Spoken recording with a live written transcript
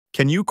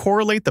Can you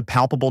correlate the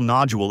palpable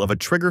nodule of a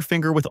trigger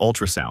finger with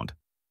ultrasound?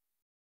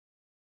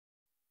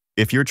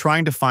 If you're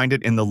trying to find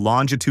it in the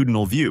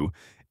longitudinal view,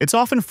 it's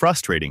often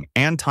frustrating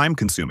and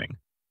time-consuming.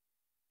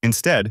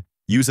 Instead,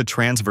 use a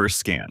transverse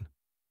scan.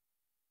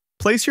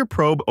 Place your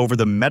probe over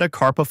the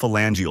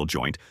metacarpophalangeal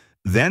joint,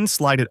 then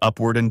slide it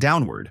upward and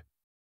downward.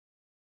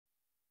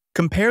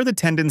 Compare the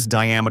tendon's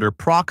diameter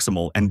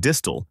proximal and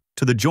distal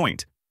to the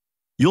joint.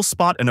 You'll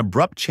spot an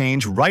abrupt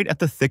change right at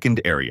the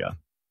thickened area.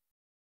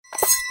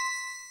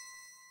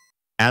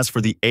 As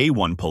for the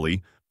A1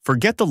 pulley,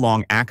 forget the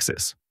long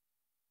axis.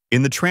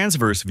 In the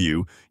transverse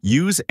view,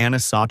 use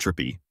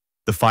anisotropy.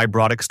 The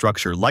fibrotic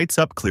structure lights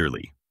up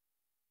clearly.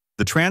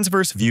 The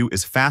transverse view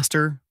is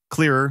faster,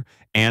 clearer,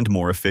 and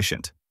more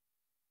efficient.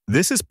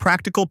 This is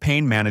practical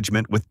pain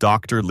management with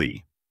Dr.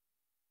 Lee.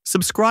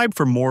 Subscribe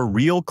for more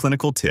real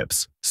clinical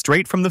tips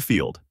straight from the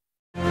field.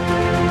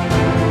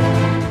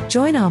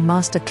 Join our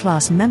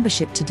masterclass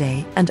membership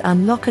today and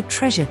unlock a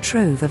treasure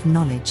trove of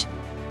knowledge.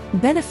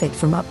 Benefit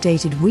from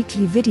updated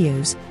weekly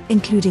videos,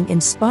 including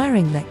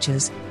inspiring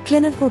lectures,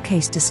 clinical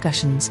case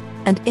discussions,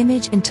 and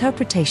image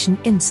interpretation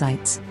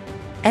insights.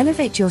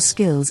 Elevate your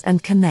skills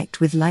and connect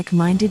with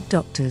like-minded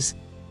doctors.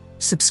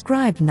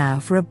 Subscribe now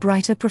for a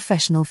brighter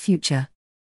professional future.